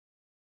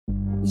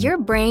Your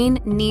brain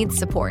needs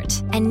support,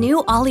 and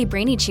new Ollie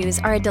Brainy Chews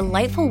are a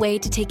delightful way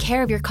to take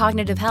care of your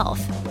cognitive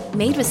health.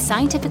 Made with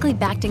scientifically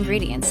backed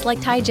ingredients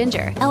like Thai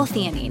ginger,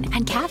 L-theanine,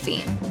 and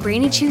caffeine,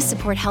 Brainy Chews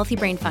support healthy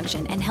brain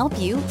function and help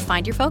you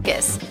find your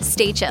focus,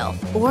 stay chill,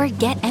 or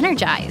get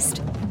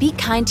energized. Be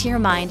kind to your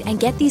mind and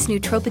get these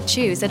nootropic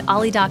chews at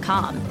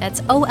ollie.com.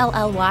 That's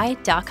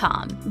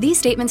OLLY.com. These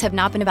statements have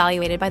not been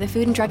evaluated by the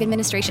Food and Drug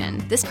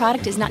Administration. This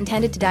product is not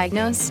intended to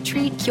diagnose,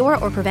 treat, cure,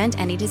 or prevent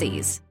any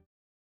disease.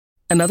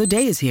 Another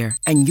day is here,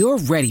 and you're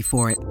ready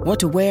for it. What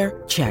to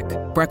wear? Check.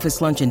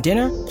 Breakfast, lunch, and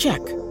dinner? Check.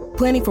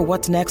 Planning for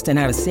what's next and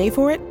how to save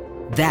for it?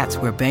 That's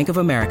where Bank of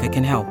America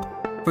can help.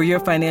 For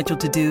your financial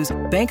to-dos,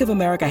 Bank of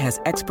America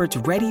has experts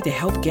ready to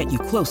help get you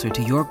closer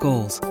to your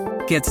goals.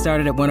 Get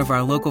started at one of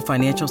our local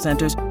financial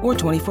centers or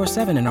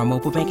 24/7 in our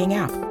mobile banking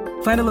app.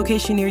 Find a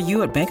location near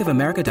you at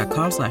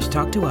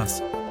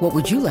bankofamerica.com/talktous. What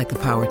would you like the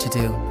power to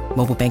do?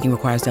 Mobile banking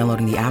requires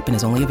downloading the app and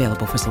is only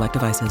available for select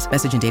devices.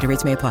 Message and data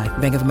rates may apply.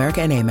 Bank of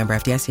America N.A., member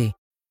FDIC.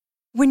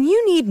 When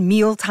you need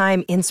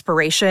mealtime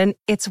inspiration,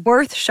 it's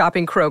worth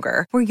shopping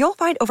Kroger, where you'll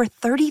find over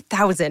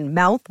 30,000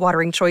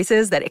 mouth-watering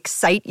choices that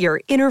excite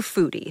your inner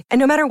foodie. And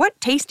no matter what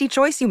tasty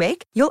choice you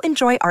make, you'll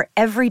enjoy our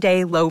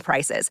everyday low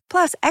prices,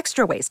 plus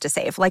extra ways to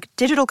save, like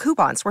digital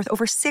coupons worth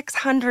over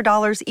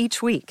 $600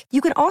 each week. You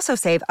can also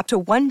save up to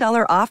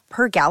 $1 off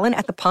per gallon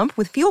at the pump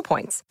with fuel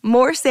points.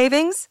 More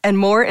savings and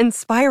more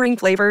inspiring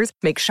flavors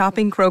make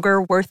shopping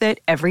Kroger worth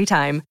it every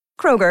time.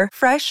 Kroger,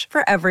 fresh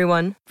for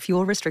everyone.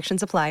 Fuel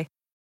restrictions apply.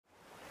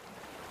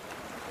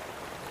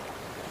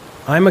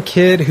 I'm a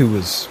kid who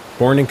was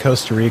born in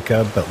Costa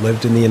Rica but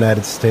lived in the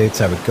United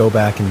States. I would go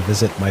back and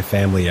visit my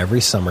family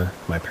every summer.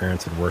 My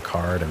parents would work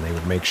hard, and they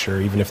would make sure,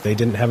 even if they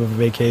didn't have a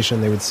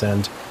vacation, they would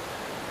send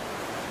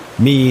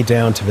me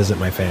down to visit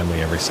my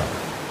family every summer,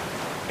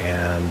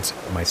 and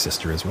my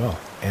sister as well.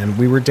 And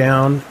we were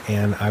down,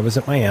 and I was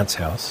at my aunt's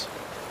house.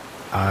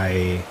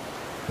 I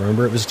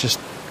remember it was just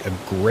a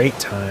great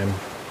time,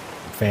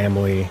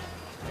 family.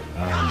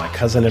 My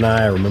cousin and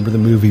I remember the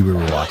movie we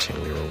were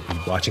watching. We were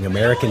watching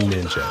American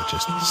Ninja,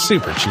 just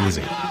super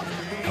cheesy.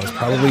 I was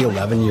probably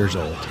 11 years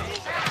old.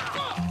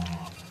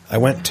 I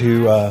went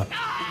to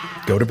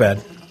go to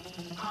bed,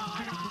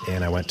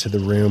 and I went to the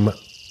room.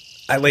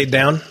 I laid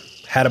down,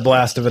 had a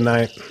blast of a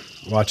night,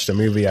 watched a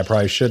movie I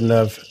probably shouldn't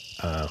have.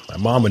 My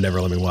mom would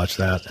never let me watch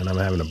that, and I'm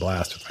having a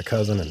blast with my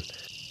cousin, and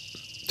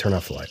turn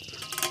off the light.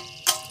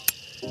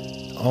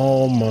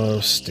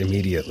 Almost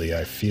immediately,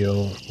 I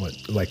feel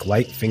like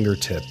light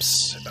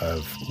fingertips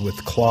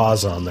with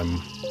claws on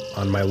them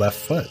on my left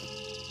foot.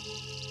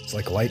 It's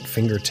like light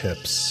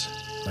fingertips,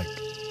 like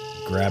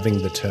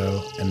grabbing the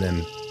toe and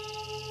then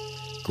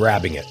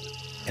grabbing it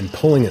and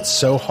pulling it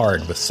so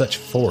hard with such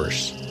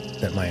force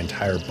that my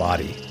entire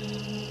body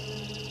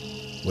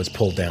was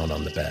pulled down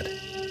on the bed.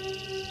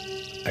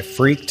 I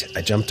freaked.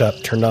 I jumped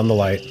up, turned on the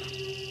light,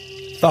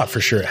 thought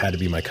for sure it had to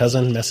be my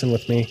cousin messing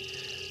with me.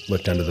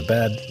 Looked under the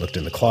bed, looked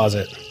in the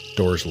closet,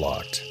 door's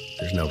locked.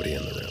 There's nobody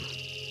in the room.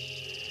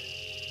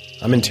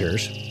 I'm in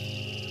tears.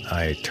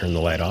 I turn the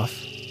light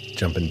off,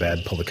 jump in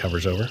bed, pull the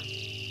covers over,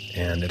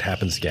 and it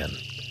happens again.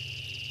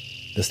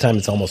 This time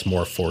it's almost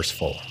more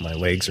forceful. My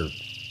legs are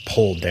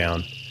pulled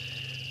down.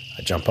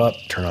 I jump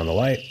up, turn on the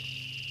light,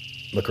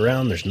 look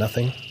around, there's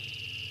nothing.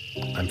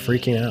 I'm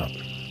freaking out.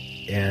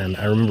 And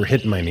I remember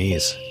hitting my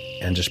knees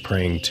and just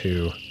praying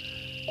to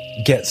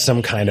get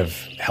some kind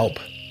of help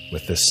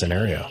with this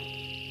scenario.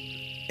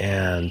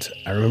 And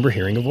I remember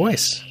hearing a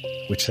voice,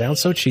 which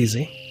sounds so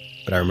cheesy,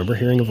 but I remember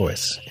hearing a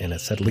voice, and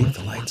it said, "Leave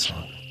the lights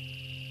on."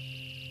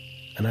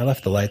 And I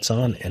left the lights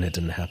on, and it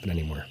didn't happen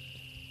anymore.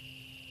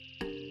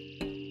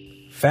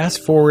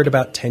 Fast forward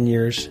about 10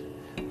 years,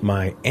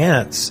 my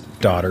aunt's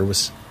daughter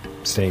was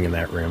staying in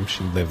that room.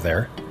 She lived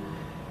there.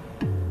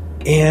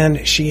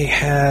 And she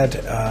had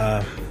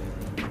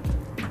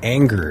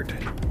angered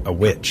a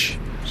witch.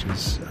 She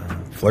was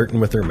flirting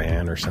with her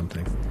man or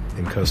something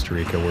in Costa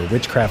Rica, where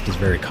witchcraft is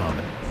very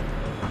common.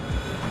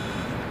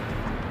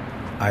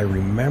 I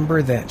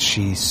remember that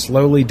she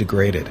slowly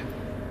degraded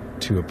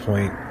to a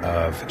point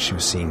of she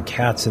was seeing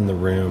cats in the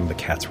room. The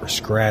cats were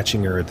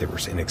scratching her. There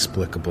was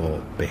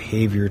inexplicable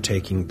behavior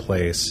taking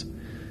place.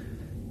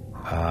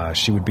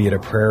 She would be at a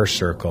prayer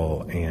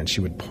circle, and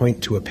she would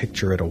point to a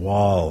picture at a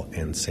wall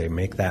and say,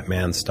 "Make that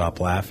man stop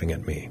laughing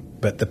at me."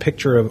 But the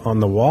picture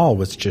on the wall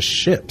was just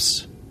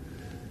ships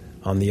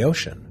on the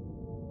ocean.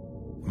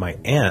 My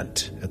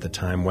aunt at the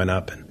time went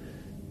up and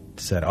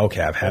said, "Okay,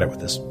 I've had it with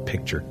this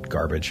picture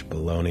garbage,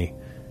 baloney."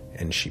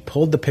 And she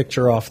pulled the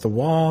picture off the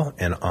wall,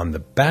 and on the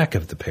back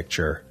of the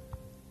picture,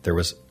 there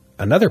was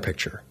another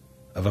picture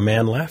of a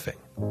man laughing.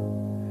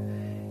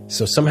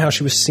 So somehow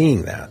she was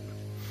seeing that.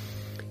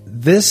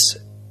 This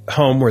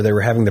home where they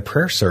were having the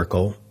prayer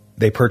circle,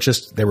 they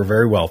were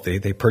very wealthy.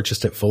 They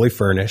purchased it fully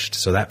furnished,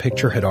 so that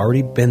picture had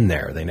already been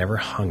there. They never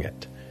hung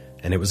it.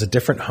 And it was a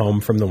different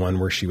home from the one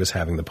where she was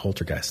having the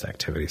poltergeist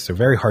activity. So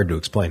very hard to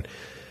explain.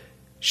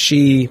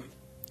 She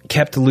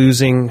kept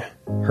losing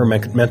her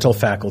mental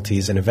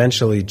faculties and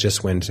eventually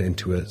just went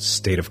into a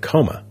state of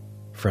coma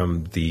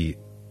from the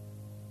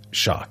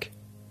shock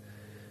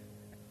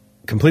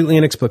Completely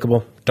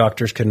inexplicable.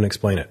 Doctors couldn't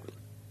explain it.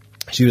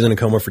 She was in a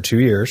coma for 2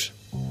 years.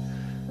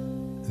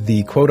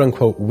 The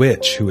quote-unquote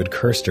witch who had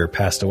cursed her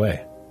passed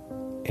away,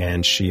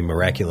 and she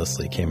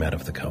miraculously came out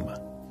of the coma.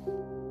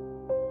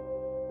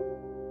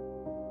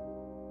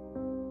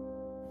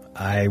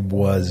 I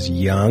was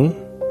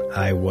young.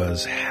 I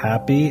was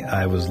happy.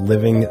 I was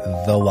living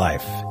the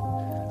life.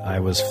 I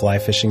was fly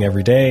fishing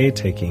every day,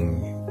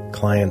 taking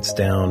clients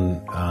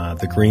down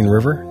the Green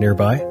River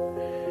nearby,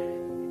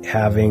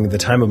 having the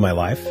time of my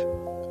life,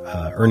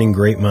 earning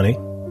great money.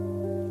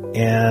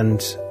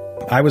 And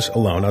I was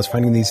alone. I was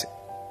finding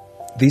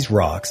these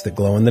rocks that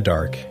glow in the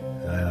dark.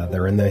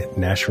 They're in the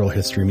Natural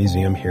History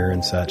Museum here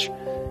and such,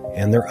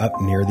 and they're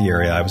up near the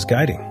area I was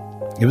guiding.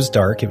 It was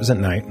dark. It was at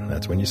night.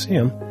 That's when you see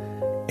them.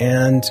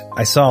 And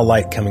I saw a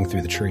light coming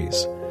through the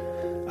trees.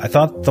 I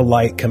thought the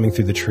light coming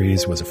through the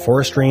trees was a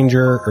forest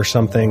ranger or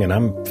something, and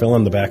I'm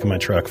filling the back of my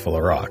truck full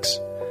of rocks.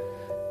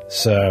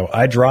 So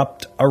I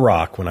dropped a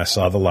rock when I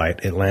saw the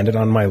light. It landed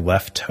on my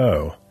left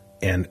toe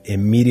and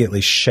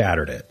immediately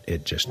shattered it.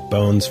 It just,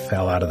 bones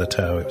fell out of the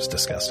toe. It was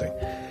disgusting.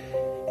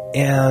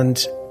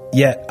 And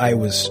yet I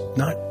was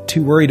not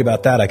too worried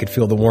about that. I could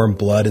feel the warm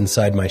blood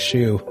inside my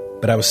shoe,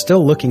 but I was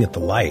still looking at the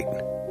light.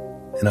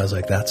 And I was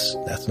like, that's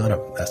not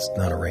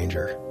a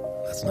ranger.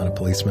 That's not a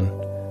policeman.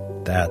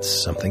 That's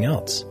something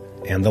else.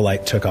 And the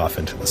light took off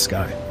into the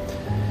sky.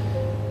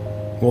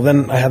 Well,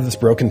 then I had this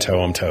broken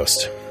toe. I'm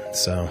toast.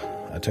 So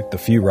I took the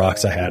few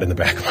rocks I had in the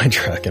back of my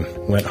truck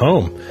and went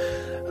home.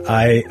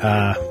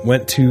 I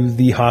went to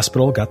the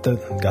hospital, got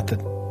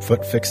the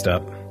foot fixed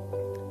up,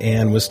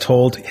 and was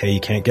told, hey, you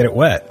can't get it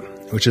wet,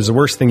 which is the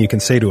worst thing you can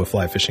say to a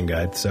fly fishing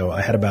guide. So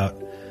I had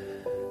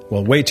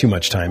way too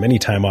much time. Any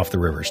time off the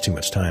river is too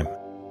much time.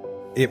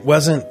 It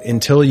wasn't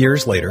until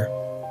years later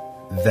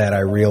that I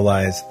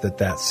realized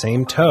that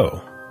same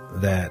toe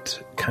that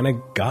kind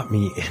of got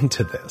me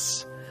into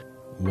this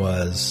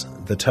was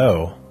the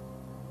toe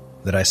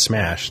that I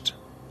smashed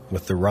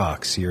with the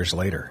rocks years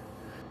later.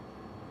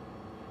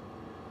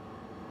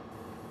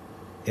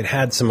 It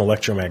had some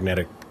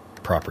electromagnetic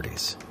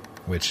properties,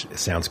 which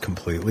sounds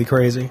completely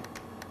crazy.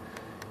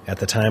 At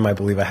the time, I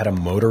believe I had a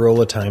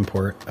Motorola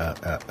Timeport,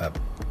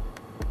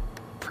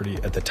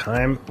 at the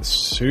time,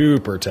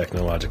 super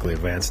technologically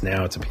advanced.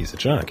 Now it's a piece of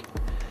junk.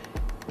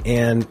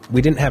 And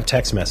we didn't have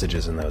text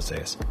messages in those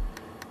days.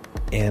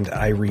 And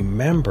I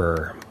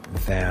remember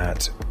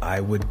that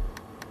I would,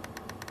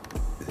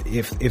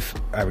 if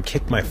I would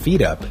kick my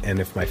feet up, and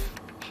if my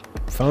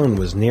phone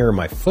was near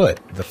my foot,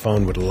 the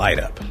phone would light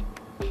up.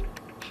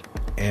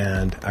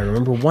 And I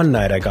remember one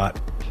night I got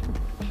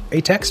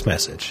a text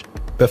message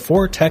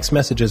before text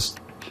messages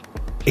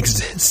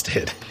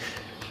existed.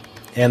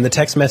 And the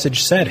text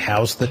message said,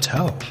 "How's the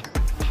toe?"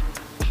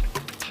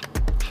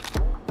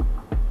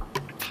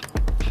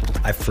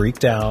 I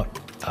freaked out.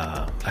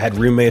 I had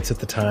roommates at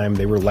the time.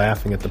 They were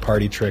laughing at the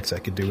party tricks I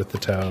could do with the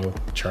toe,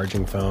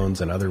 charging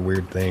phones and other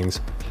weird things,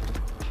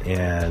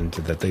 and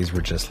that these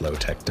were just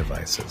low-tech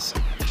devices.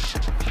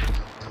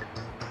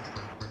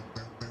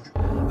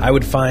 I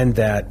would find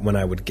that when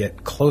I would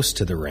get close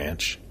to the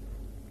ranch,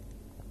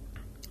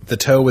 the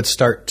toe would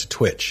start to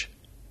twitch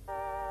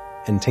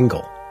and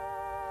tingle.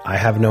 I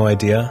have no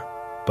idea,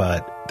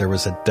 but there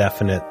was a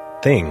definite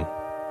thing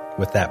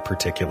with that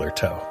particular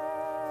toe.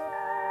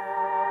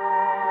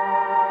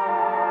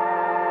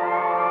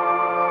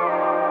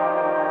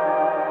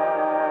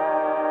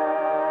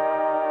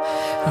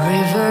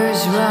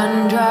 Rivers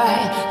run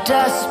dry,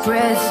 dust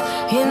breaths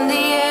in the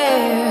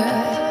air.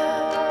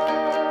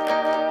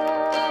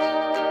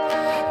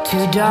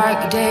 2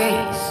 dark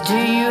days, do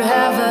you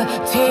have a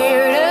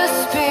tear to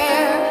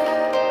spare?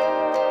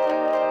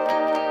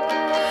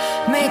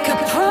 Make a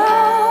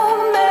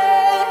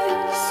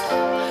promise,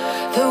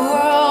 the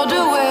world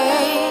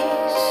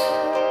awaits.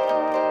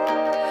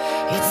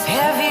 It's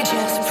heavy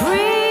just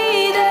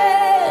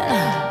breathing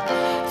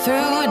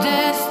through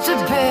this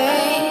debate.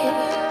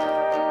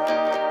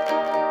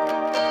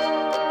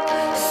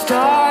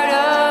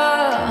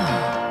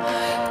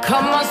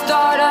 Come on,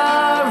 start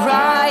a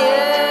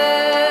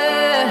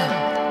riot.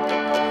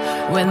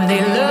 When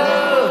they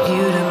love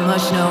you too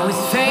much, know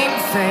it's fake,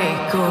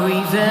 fake, or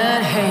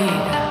even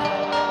hate.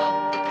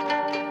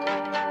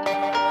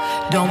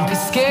 Don't be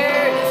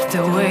scared if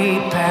the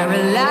weight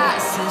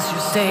paralyzes your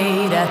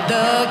state at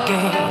the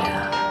gate.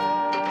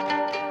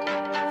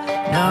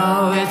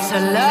 No, it's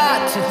a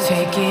lot to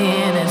take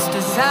in. It's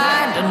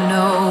designed to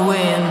know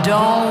when,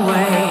 don't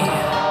wait.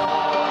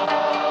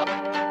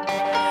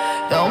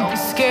 Don't be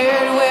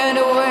scared when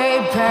the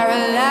weight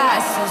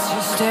paralyzes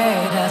your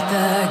state at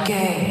the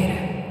gate.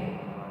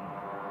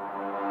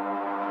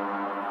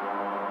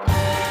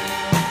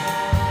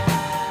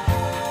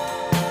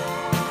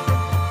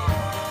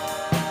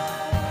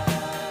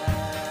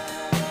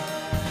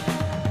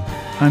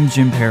 I'm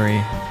Jim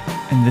Perry,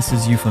 and this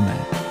is Euphomet,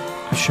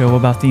 a show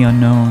about the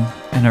unknown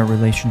and our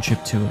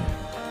relationship to it.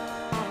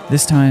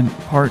 This time,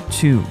 part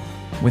 2,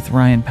 with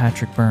Ryan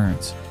Patrick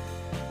Burns.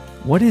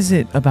 What is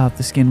it about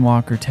the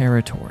Skinwalker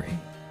territory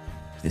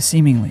that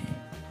seemingly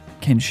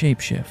can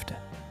shapeshift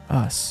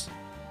us?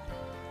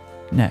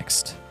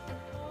 next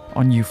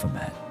on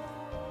Euphomet.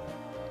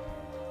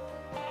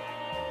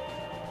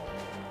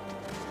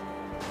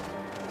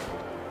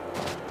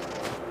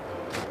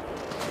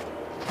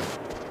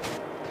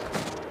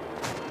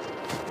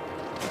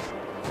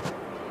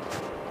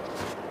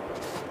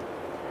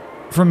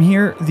 From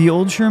here, the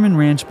old Sherman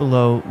Ranch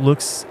below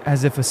looks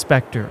as if a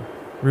specter,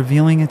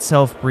 revealing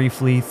itself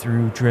briefly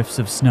through drifts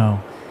of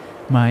snow.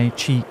 My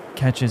cheek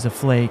catches a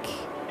flake,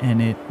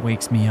 and it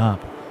wakes me up,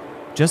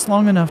 just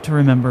long enough to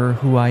remember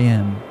who I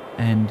am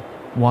and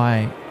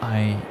why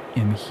I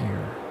am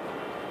here.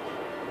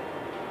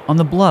 On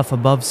the bluff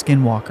above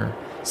Skinwalker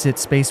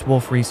sits Space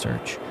Wolf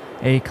Research,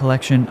 a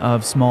collection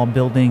of small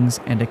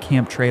buildings and a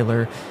camp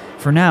trailer,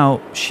 for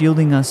now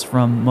shielding us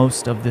from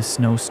most of this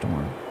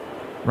snowstorm.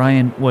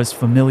 Ryan was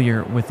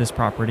familiar with this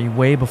property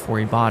way before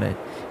he bought it.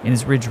 In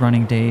his ridge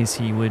running days,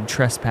 he would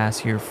trespass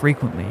here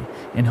frequently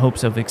in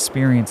hopes of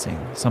experiencing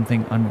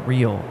something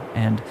unreal,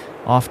 and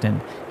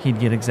often he'd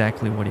get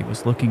exactly what he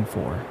was looking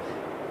for.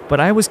 But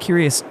I was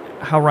curious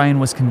how Ryan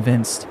was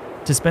convinced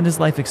to spend his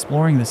life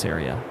exploring this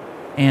area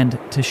and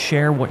to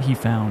share what he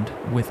found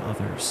with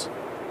others.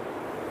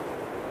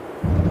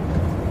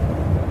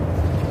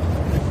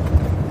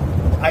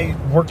 I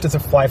worked as a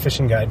fly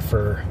fishing guide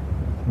for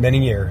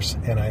many years,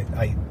 and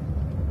I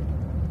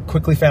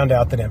quickly found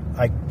out that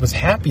I was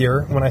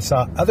happier when I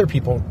saw other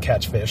people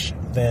catch fish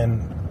than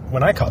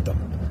when I caught them.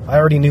 I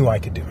already knew I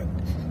could do it.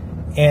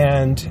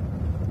 And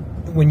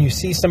when you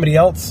see somebody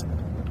else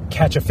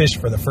catch a fish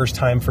for the first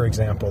time, for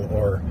example,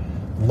 or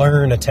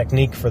learn a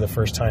technique for the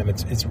first time,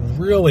 it's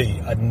really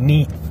a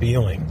neat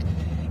feeling.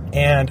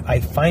 And I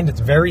find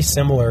it's very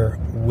similar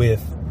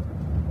with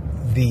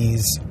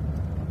these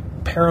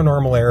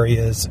paranormal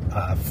areas,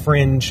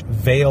 fringe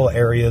veil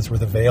areas where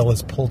the veil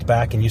is pulled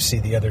back and you see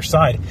the other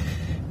side,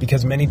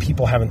 because many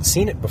people haven't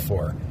seen it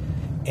before.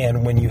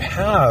 And when you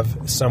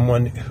have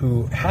someone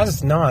who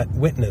has not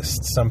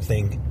witnessed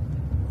something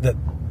that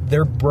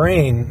their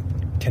brain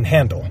can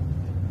handle,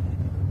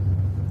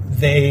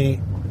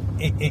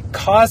 it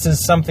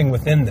causes something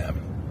within them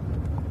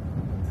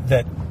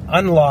that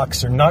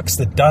unlocks or knocks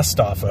the dust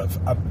off of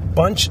a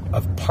bunch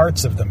of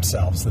parts of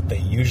themselves that they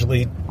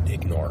usually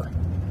ignore.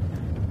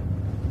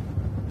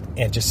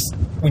 And just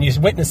when you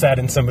witness that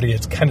in somebody,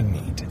 it's kind of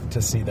neat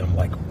to see them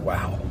like,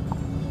 wow.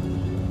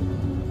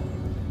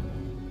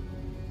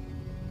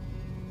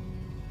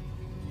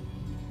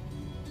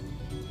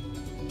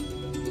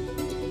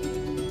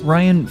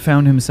 Ryan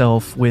found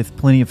himself with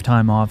plenty of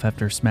time off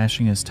after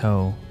smashing his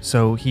toe,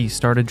 so he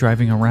started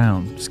driving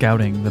around,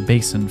 scouting the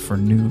basin for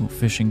new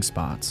fishing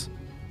spots.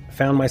 I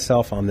found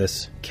myself on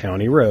this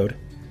county road,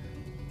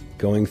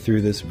 going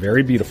through this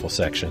very beautiful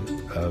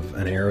section of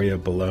an area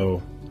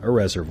below a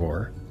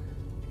reservoir,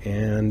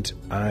 and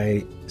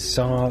I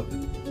saw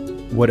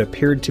what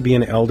appeared to be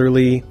an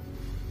elderly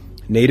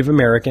Native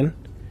American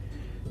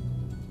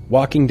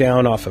walking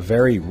down off a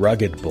very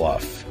rugged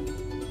bluff.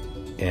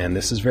 And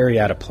this is very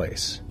out of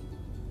place.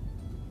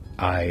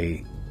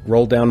 I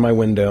rolled down my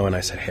window and I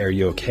said, "Hey, are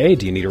you okay?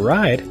 Do you need a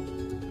ride?"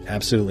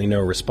 Absolutely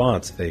no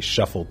response. They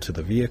shuffled to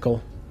the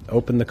vehicle,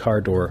 opened the car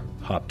door,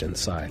 hopped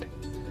inside.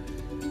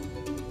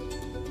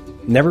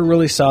 Never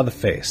really saw the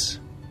face.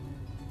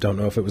 Don't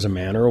know if it was a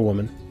man or a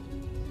woman.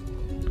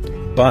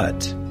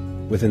 But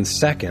within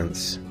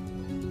seconds,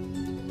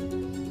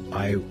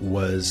 I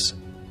was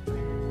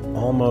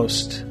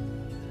almost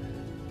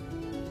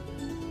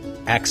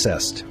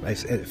accessed.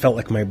 It felt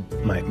like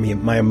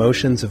my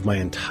emotions of my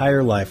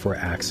entire life were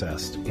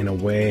accessed in a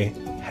way.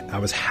 I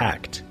was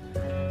hacked.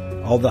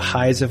 All the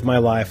highs of my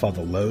life, all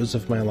the lows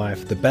of my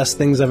life, the best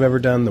things I've ever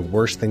done, the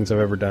worst things I've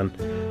ever done,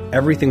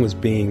 everything was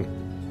being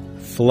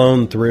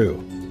flown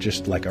through,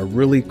 just like a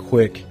really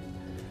quick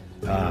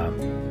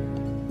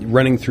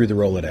running through the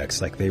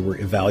Rolodex, like they were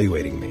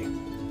evaluating me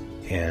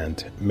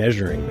and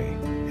measuring me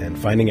and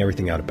finding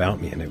everything out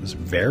about me, and it was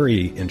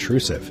very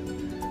intrusive.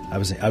 I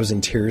was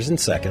in tears in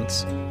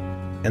seconds,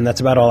 and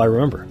that's about all I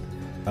remember.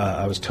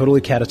 I was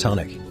totally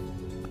catatonic.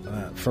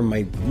 From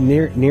my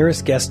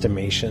nearest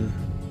guesstimation,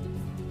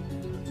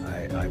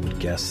 I would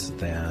guess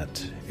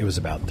that it was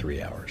about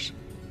 3 hours.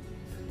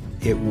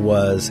 It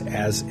was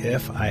as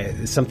if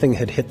something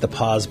had hit the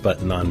pause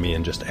button on me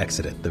and just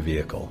exited the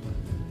vehicle.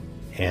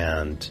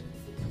 And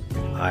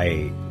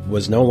I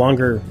was no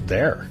longer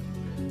there.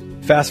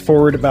 Fast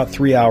forward about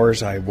 3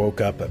 hours, I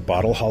woke up at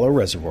Bottle Hollow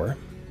Reservoir,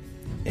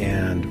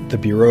 and the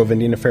Bureau of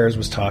Indian Affairs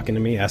was talking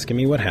to me, asking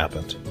me what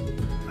happened.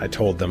 I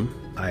told them.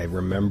 I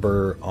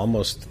remember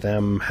almost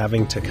them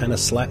having to kind of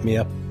slap me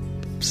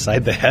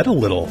upside the head a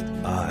little.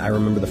 I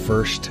remember the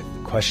first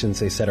questions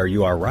they said, "Are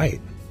you all right?"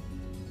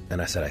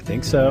 And I said, "I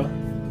think so."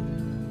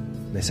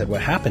 And they said,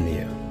 "What happened to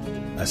you?"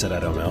 I said, "I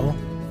don't know."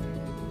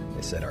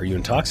 They said, "Are you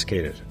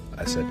intoxicated?"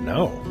 I said,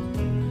 "No."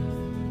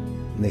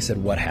 And they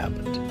said, "What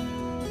happened?"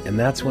 And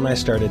that's when I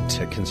started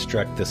to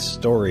construct this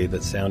story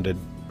that sounded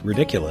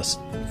ridiculous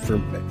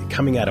for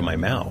coming out of my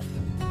mouth.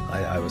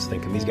 I was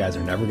thinking, these guys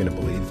are never going to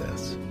believe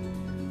this.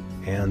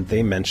 And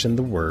they mentioned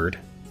the word,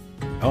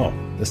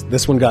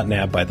 this one got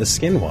nabbed by the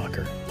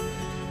Skinwalker.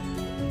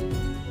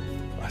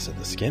 said,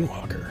 the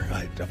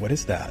Skinwalker. What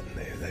is that?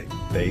 And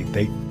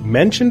they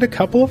mentioned a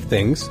couple of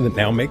things that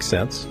now make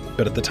sense,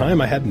 but at the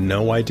time I had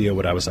no idea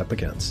what I was up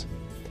against.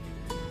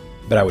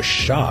 But I was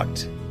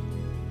shocked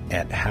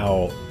at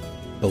how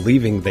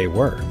believing they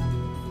were.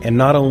 And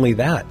not only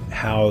that,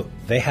 how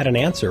they had an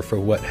answer for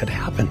what had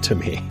happened to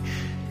me.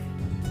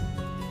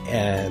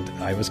 And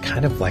I was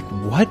kind of like,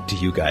 what do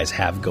you guys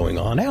have going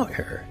on out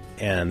here?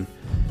 And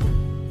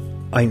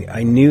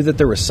I knew that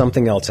there was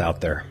something else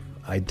out there.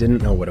 I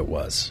didn't know what it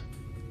was.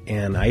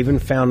 And I even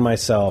found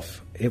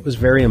myself, it was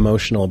very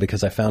emotional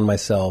because I found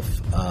myself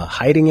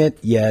hiding it,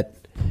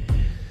 yet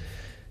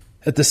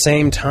at the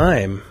same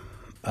time,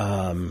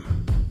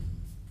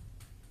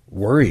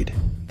 worried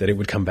that it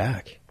would come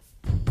back.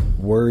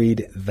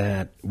 Worried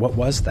that, what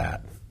was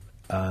that?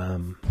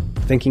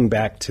 Thinking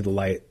back to the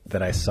light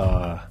that I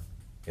saw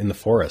in the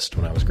forest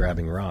when I was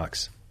grabbing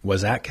rocks,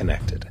 was that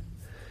connected?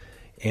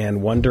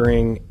 And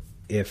wondering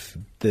if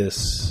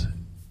this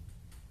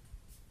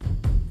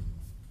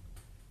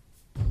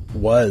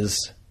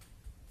was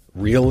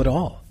real at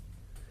all.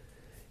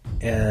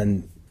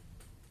 And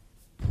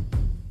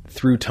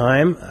through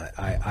time,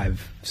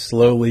 I've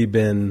slowly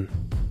been,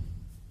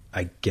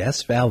 I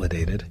guess,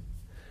 validated,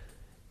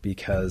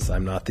 because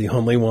I'm not the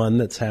only one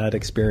that's had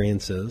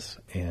experiences,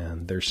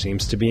 and there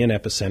seems to be an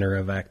epicenter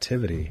of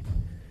activity.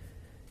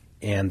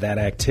 And that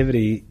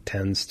activity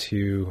tends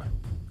to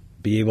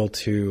be able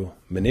to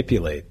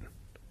manipulate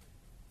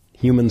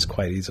humans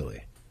quite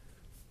easily.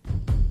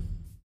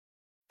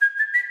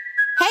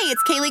 Hey,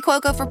 it's Kaylee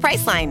Cuoco for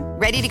Priceline.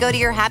 Ready to go to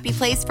your happy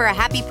place for a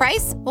happy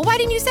price? Well, why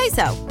didn't you say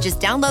so? Just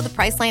download the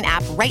Priceline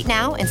app right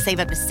now and save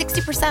up to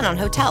 60% on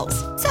hotels.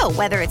 So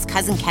whether it's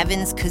Cousin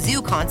Kevin's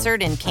Kazoo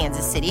Concert in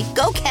Kansas City,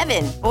 go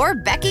Kevin, or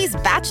Becky's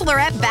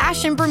Bachelorette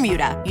Bash in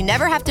Bermuda, you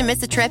never have to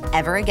miss a trip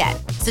ever again.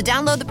 So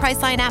download the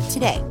Priceline app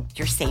today.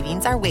 Your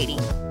savings are waiting.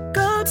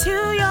 Go to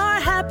your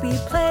happy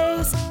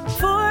place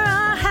for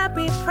a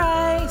happy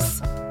price.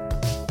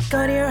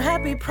 Go to your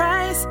happy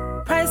price,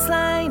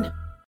 Priceline.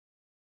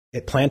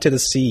 It planted a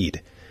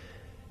seed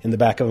in the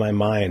back of my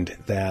mind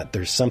that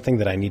there's something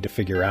that I need to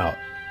figure out.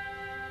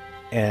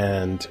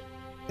 And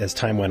as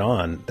time went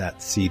on,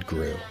 that seed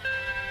grew.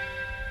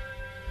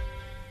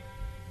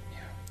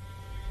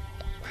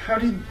 How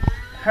did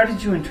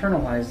you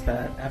internalize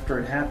that after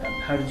it happened?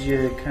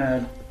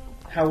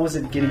 How was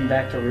it getting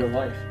back to real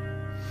life?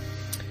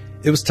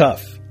 It was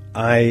tough.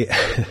 I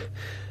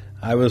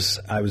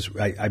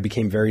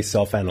became very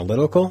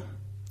self-analytical.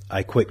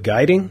 I quit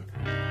guiding.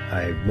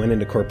 I went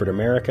into corporate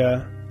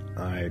America.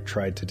 I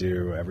tried to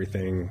do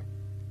everything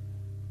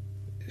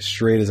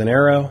straight as an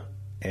arrow,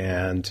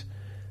 and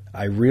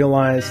I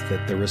realized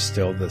that there was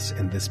still this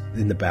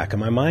in the back of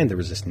my mind. There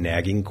was this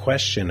nagging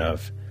question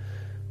of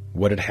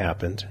what had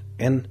happened,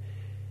 and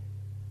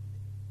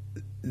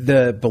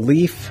the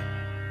belief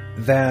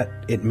that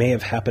it may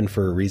have happened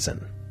for a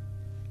reason.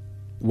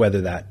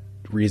 Whether that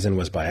reason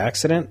was by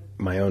accident,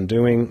 my own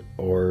doing,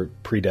 or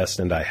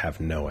predestined, I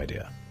have no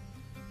idea.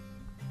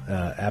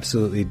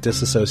 Absolutely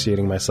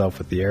disassociating myself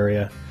with the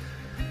area,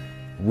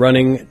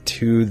 running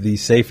to the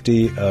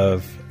safety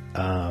of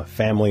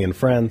family and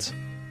friends,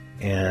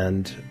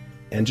 and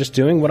just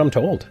doing what I'm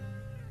told.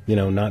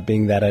 Not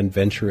being that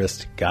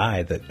adventurous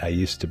guy that I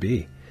used to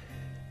be.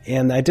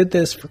 And I did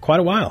this for quite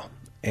a while.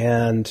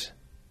 And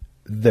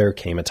there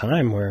came a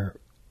time where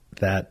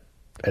that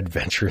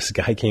adventurous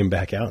guy came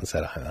back out and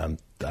said,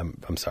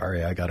 "I'm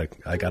sorry. I gotta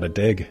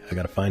dig. I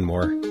gotta find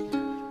more."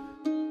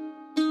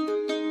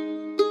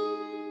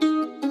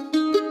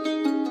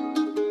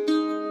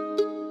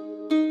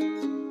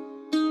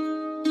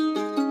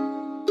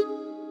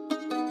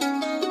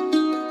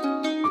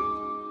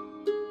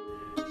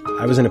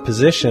 I was in a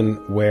position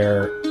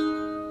where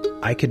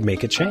I could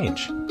make a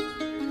change.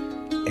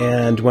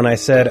 And when I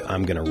said,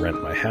 I'm going to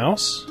rent my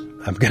house,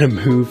 I'm going to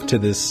move to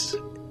this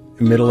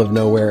middle of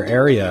nowhere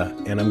area,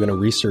 and I'm going to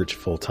research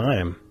full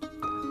time,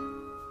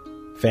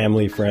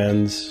 family,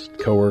 friends,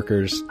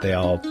 coworkers, they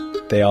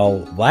all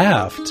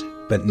laughed,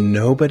 but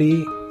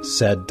nobody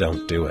said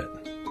don't do it.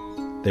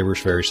 They were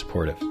very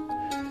supportive.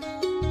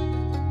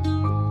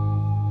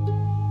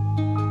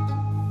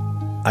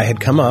 I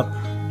had come up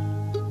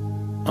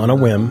on a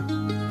whim.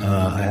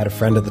 I had a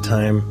friend at the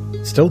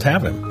time, still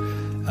have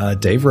him,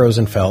 Dave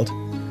Rosenfeld.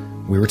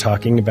 We were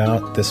talking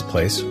about this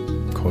place,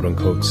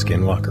 quote-unquote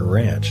Skinwalker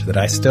Ranch, that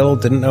I still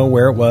didn't know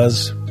where it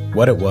was,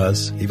 what it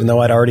was, even though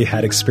I'd already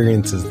had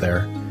experiences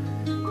there.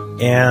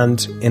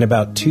 And in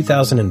about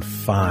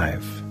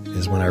 2005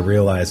 is when I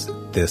realized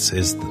this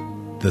is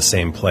the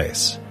same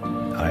place.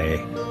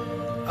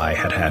 I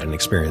had an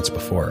experience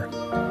before.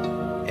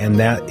 And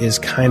that is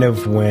kind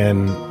of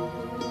when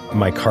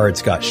my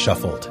cards got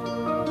shuffled.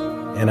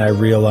 And I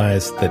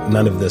realized that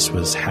none of this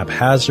was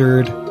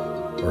haphazard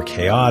or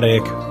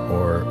chaotic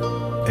or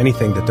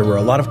anything, that there were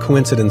a lot of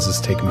coincidences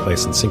taking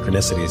place and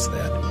synchronicities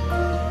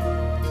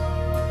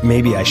that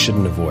maybe I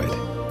shouldn't avoid.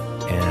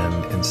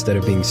 And instead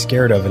of being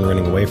scared of and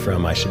running away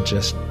from, I should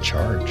just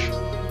charge.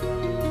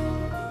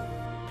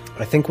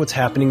 I think what's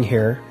happening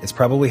here is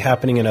probably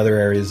happening in other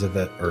areas of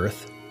the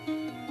earth.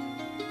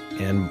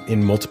 and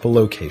in multiple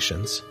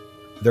locations.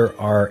 There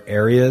are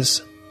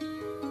areas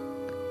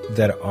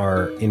that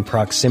are in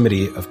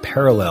proximity of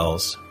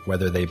parallels,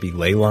 whether they be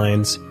ley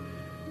lines,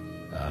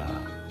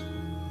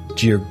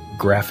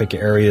 geographic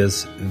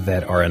areas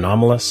that are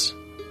anomalous,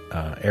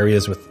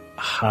 areas with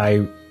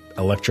high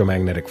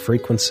electromagnetic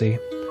frequency,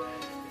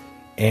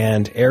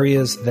 and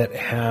areas that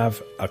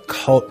have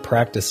occult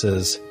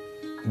practices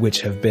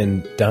which have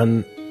been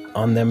done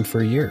on them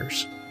for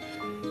years.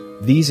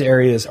 These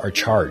areas are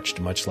charged,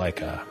 much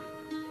like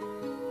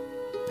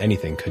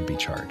anything could be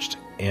charged.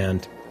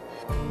 And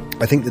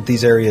I think that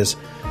these areas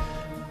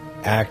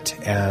act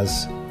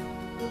as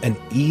an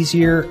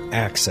easier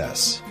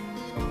access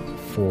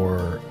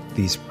for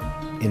these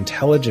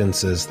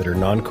intelligences that are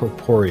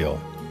non-corporeal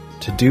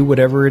to do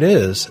whatever it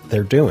is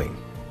they're doing.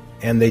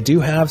 And they do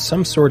have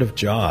some sort of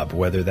job,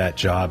 whether that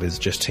job is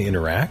just to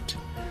interact.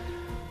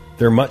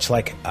 They're much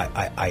like,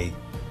 I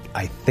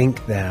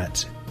think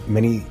that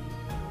many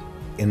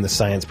in the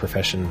science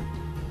profession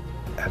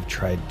have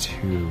tried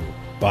to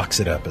box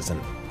it up as an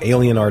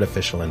alien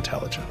artificial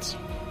intelligence.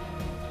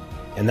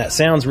 And that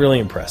sounds really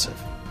impressive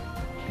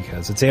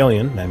because it's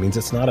alien. That means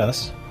it's not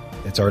us.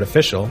 It's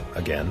artificial,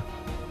 again,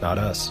 not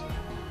us.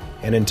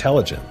 And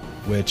intelligent,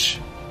 which,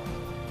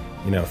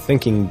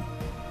 thinking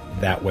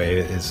that way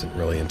isn't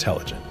really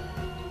intelligent.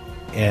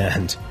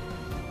 And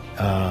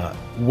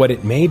what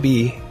it may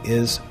be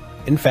is,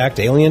 in fact,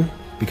 alien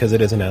because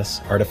it isn't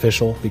us,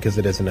 artificial because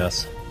it isn't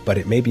us, but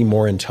it may be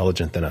more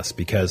intelligent than us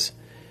because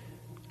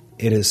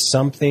it is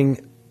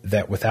something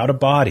that without a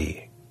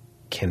body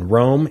can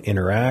roam,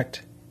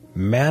 interact,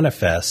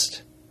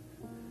 manifest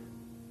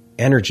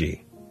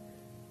energy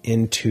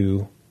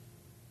into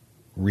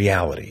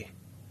reality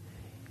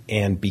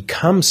and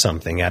become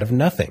something out of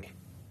nothing.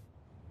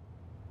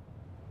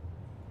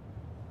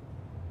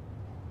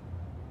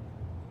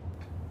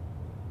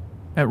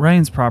 At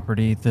Ryan's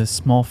property, the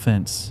small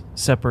fence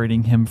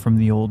separating him from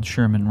the old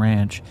Sherman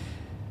Ranch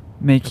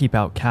may keep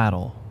out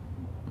cattle,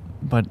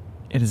 but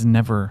it has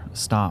never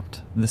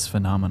stopped this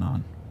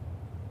phenomenon.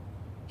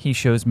 He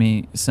shows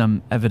me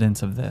some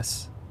evidence of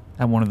this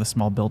at one of the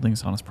small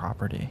buildings on his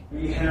property.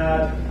 You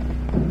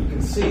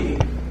can see,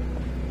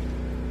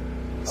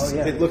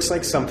 it looks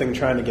like something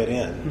trying to get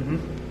in.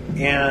 Mm-hmm.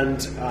 And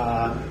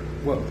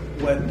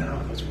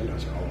those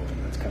windows are all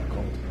open, that's kind of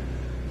cold.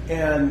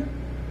 And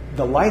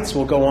the lights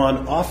will go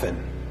on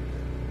often,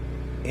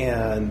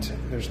 and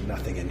there's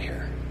nothing in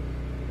here.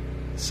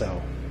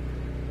 So,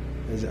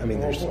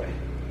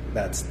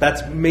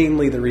 that's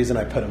mainly the reason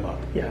I put them up.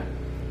 Yeah.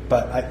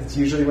 But it's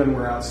usually when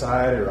we're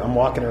outside or I'm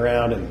walking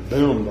around and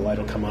boom, the light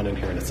will come on in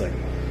here and it's like,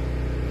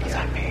 what does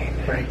that mean?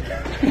 Right.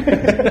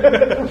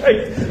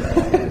 Right.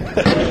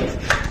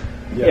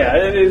 Yeah,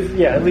 it is.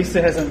 Yeah, at least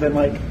it hasn't been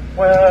like,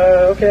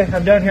 well, okay,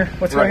 I'm down here.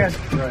 What's going on?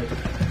 Right.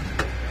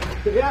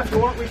 But yeah, if you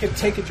want, we could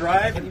take a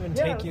drive and even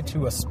take you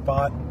to a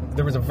spot.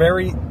 There was a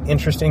very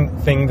interesting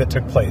thing that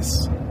took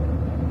place.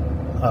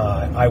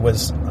 I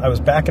was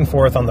back and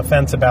forth on the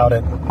fence about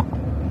it.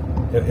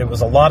 It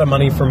was a lot of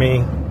money for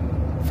me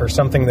for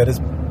something that is,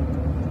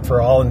 for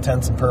all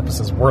intents and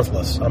purposes,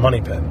 worthless, a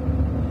money pit.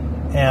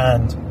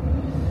 And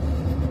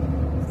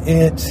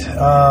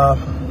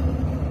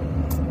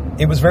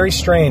it was very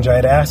strange. I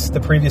had asked the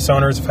previous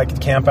owners if I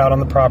could camp out on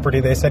the property.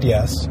 They said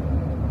yes.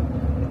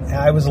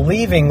 I was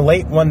leaving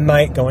late one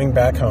night going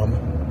back home,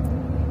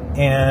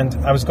 and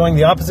I was going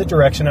the opposite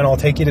direction, and I'll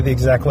take you to the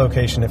exact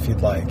location if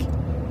you'd like.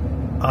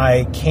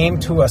 I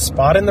came to a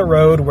spot in the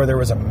road where there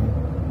was a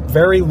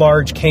very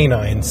large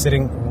canine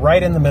sitting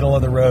right in the middle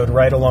of the road,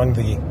 right along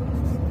the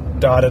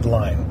dotted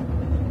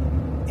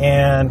line.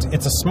 And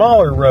it's a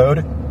smaller road,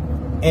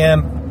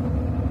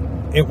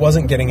 and it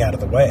wasn't getting out of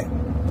the way.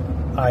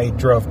 I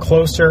drove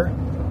closer,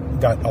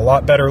 got a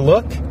lot better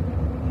look,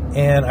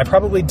 and I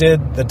probably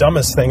did the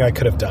dumbest thing I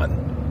could have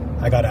done.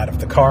 I got out of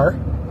the car,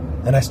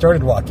 and I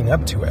started walking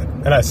up to it.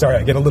 And I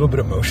get a little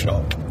bit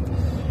emotional.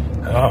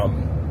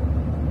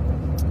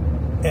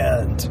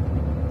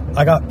 And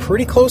I got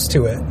pretty close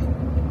to it,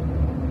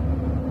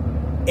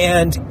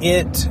 and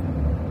it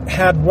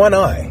had one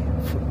eye,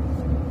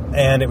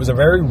 and it was a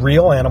very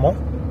real animal.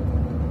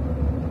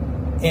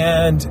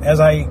 And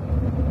as I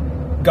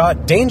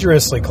got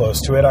dangerously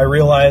close to it, I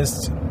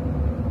realized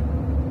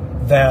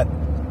that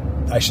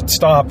I should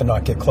stop and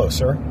not get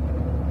closer.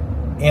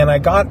 And I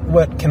got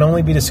what can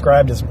only be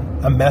described as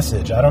a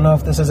message. I don't know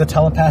if this is a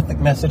telepathic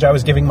message I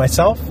was giving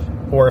myself,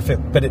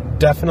 but it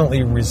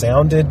definitely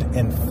resounded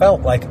and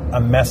felt like a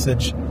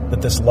message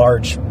that this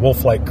large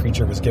wolf-like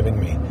creature was giving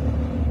me.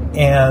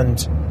 And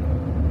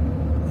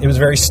it was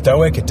very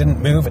stoic. It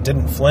didn't move. It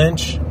didn't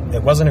flinch.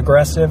 It wasn't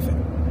aggressive.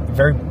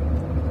 Very,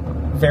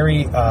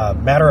 very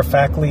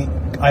matter-of-factly,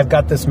 I've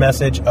got this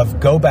message of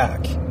go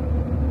back.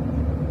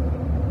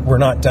 We're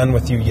not done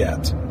with you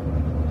yet.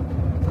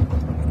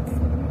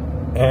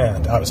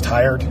 And I was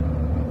tired.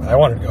 I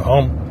wanted to go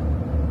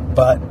home.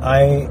 But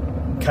I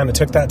kind of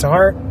took that to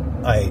heart.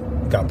 I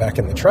got back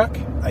in the truck.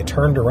 I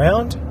turned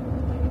around,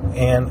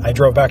 and I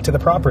drove back to the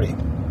property.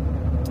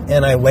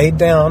 And I laid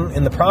down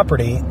in the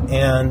property,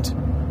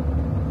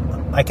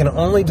 and I can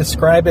only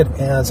describe it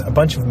as a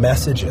bunch of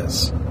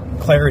messages,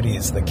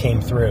 clarities that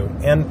came through.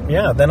 And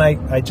yeah, then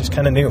I just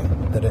kind of knew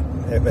that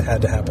it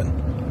had to happen.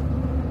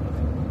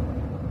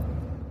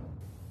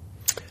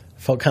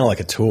 Felt kind of like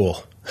a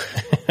tool.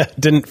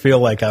 Didn't feel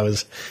like I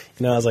was,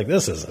 I was like,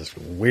 this is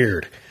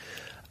weird.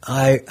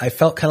 I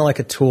felt kind of like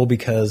a tool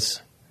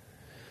because,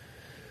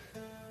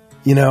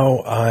 when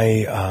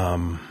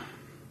I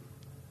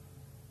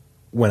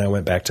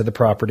went back to the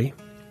property,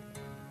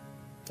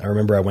 I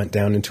remember I went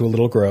down into a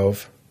little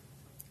grove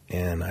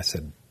and I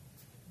said,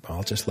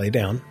 I'll just lay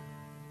down.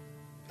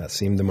 That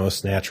seemed the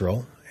most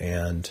natural.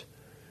 And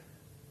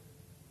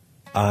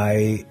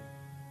I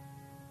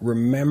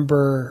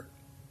remember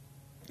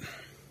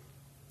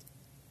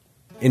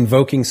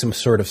invoking some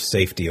sort of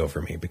safety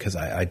over me because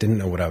I didn't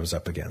know what I was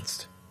up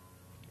against.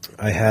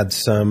 I had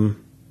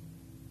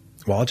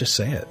I'll just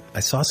say it. I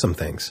saw some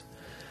things.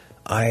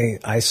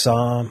 I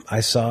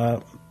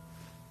saw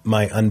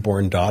my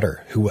unborn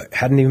daughter, who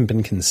hadn't even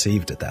been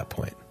conceived at that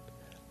point.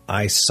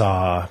 I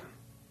saw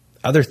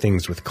other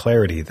things with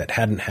clarity that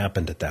hadn't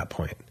happened at that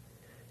point.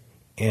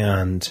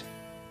 And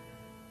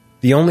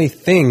the only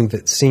thing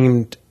that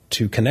seemed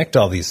to connect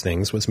all these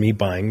things was me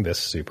buying this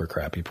super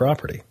crappy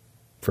property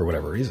for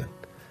whatever reason.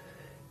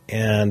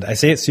 And I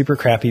say it's super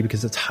crappy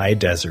because it's high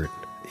desert.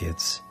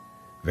 It's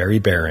very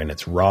barren.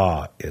 It's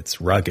raw. It's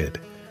rugged.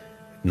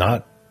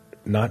 Not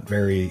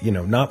very,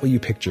 not what you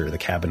picture, the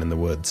cabin in the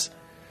woods.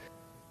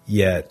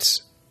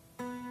 Yet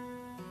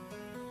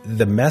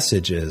the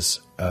messages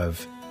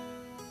of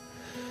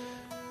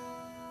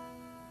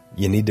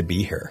you need to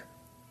be here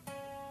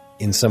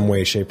in some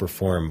way, shape, or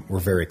form were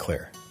very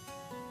clear.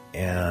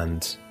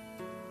 And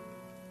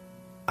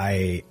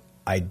I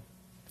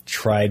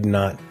tried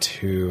not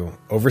to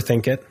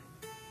overthink it.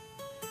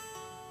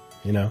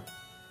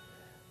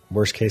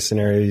 Worst case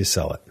scenario, you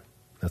sell it.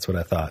 That's what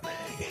I thought.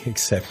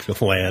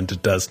 Except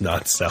land does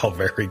not sell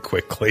very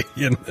quickly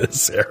in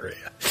this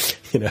area.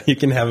 You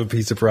can have a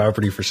piece of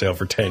property for sale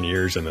for 10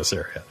 years in this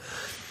area.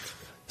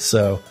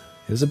 So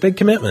it was a big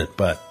commitment,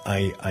 but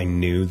I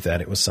knew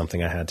that it was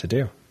something I had to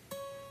do.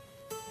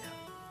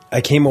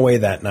 I came away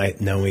that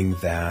night knowing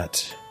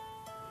that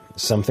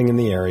something in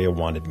the area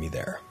wanted me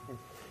there.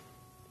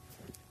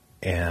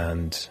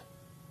 And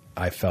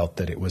I felt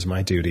that it was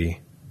my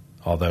duty,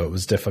 although it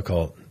was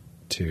difficult,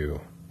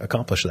 to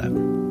accomplish that.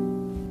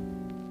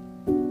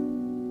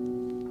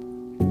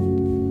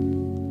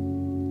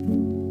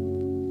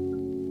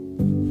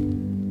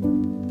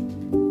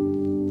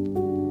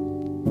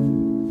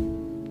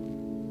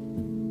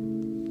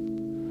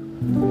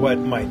 What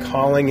my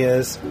calling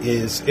is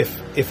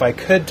if I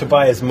could, to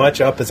buy as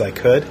much up as I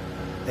could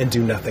and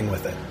do nothing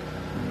with it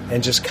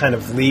and just kind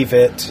of leave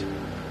it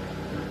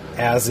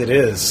as it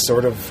is,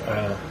 sort of,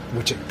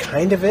 which it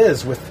kind of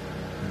is with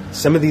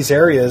some of these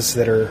areas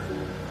that are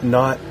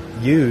not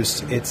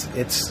used.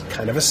 It's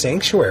kind of a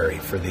sanctuary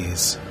for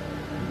these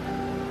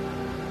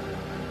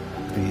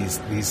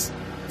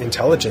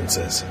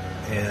intelligences,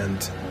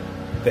 and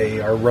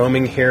they are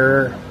roaming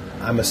here,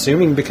 I'm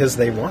assuming, because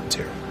they want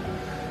to.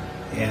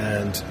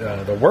 And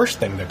the worst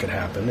thing that could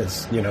happen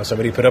is,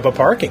 somebody put up a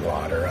parking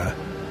lot or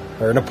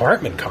an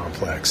apartment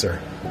complex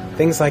or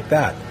things like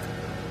that.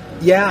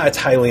 Yeah, it's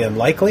highly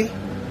unlikely,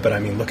 but I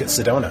mean, look at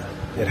Sedona.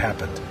 It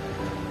happened.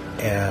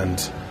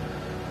 And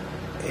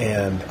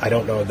I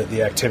don't know that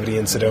the activity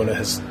in Sedona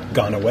has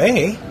gone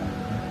away,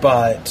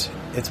 but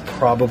it's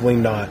probably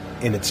not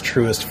in its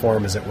truest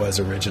form as it was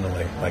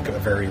originally, like a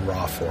very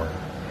raw form.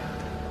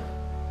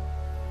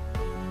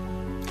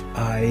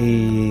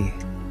 I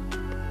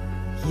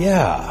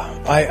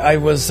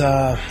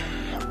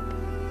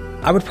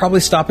would probably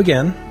stop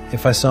again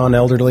if I saw an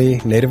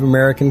elderly Native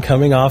American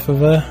coming off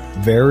of a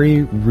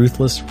very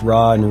ruthless,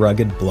 raw, and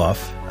rugged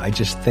bluff. I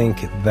just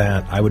think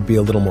that I would be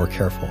a little more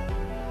careful.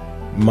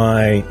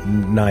 My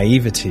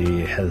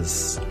naivety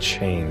has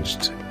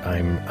changed.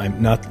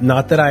 I'm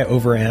not that I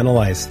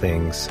overanalyze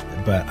things,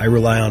 but I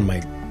rely on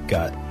my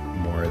gut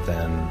more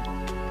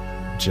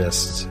than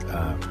just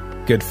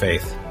good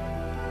faith.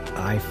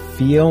 I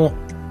feel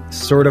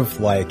sort of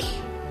like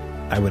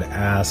I would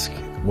ask,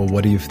 well,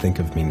 what do you think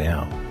of me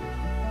now?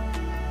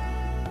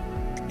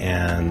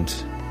 And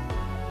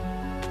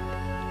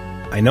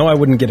I know I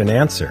wouldn't get an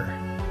answer,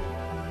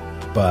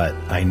 but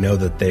I know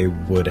that they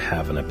would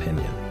have an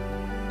opinion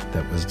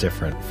that was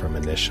different from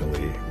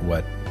initially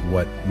what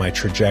my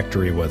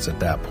trajectory was at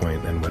that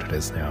point and what it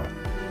is now.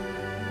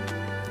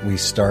 We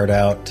start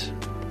out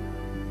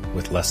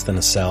with less than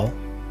a cell.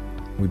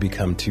 We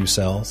become 2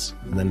 cells,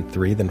 then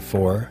 3, then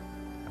 4.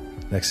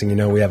 Next thing you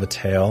know, we have a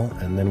tail,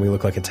 and then we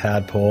look like a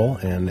tadpole,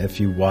 and if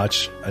you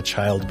watch a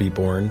child be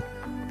born,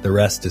 the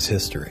rest is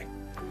history.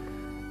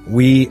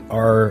 We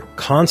are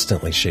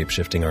constantly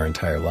shape-shifting our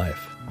entire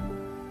life.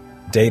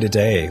 Day to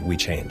day, we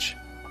change.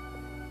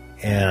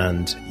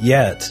 And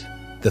yet,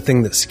 the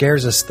thing that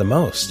scares us the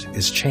most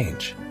is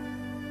change.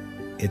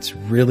 It's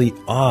really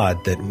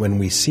odd that when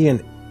we see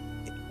an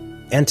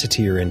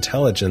entity or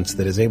intelligence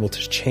that is able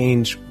to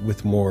change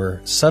with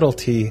more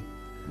subtlety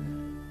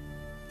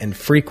and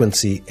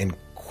frequency and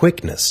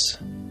quickness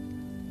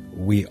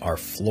we are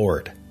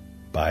floored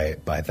by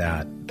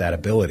that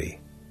ability.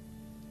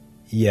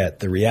 Yet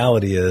the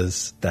reality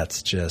is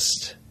that's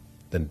just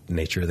the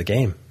nature of the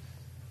game.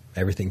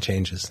 Everything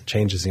changes.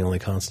 Change is the only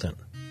constant.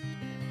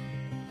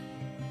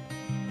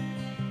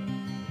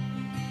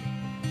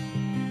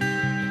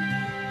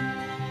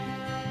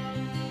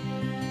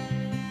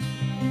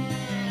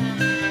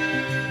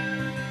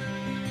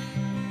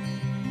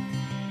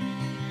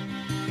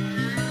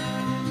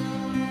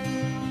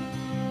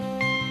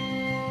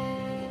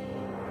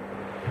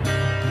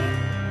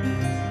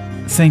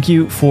 Thank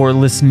you for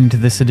listening to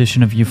this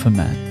edition of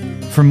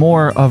Euphomet. For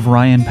more of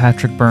Ryan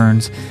Patrick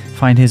Burns,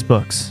 find his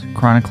books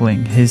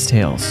chronicling his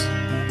tales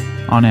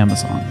on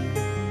Amazon.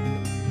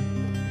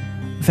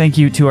 Thank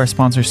you to our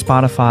sponsor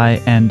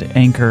Spotify and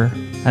Anchor,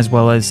 as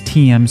well as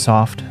TM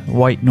Soft,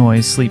 White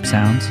Noise Sleep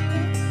Sounds.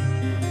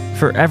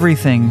 For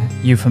everything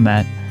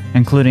Euphomet,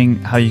 including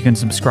how you can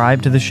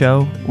subscribe to the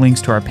show,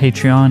 links to our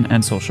Patreon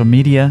and social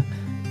media,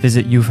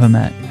 visit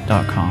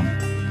euphomet.com.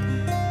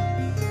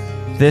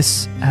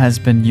 This has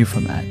been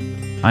Euphomet.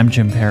 I'm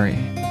Jim Perry.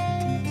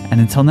 And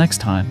until next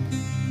time,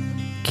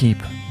 keep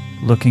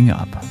looking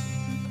up.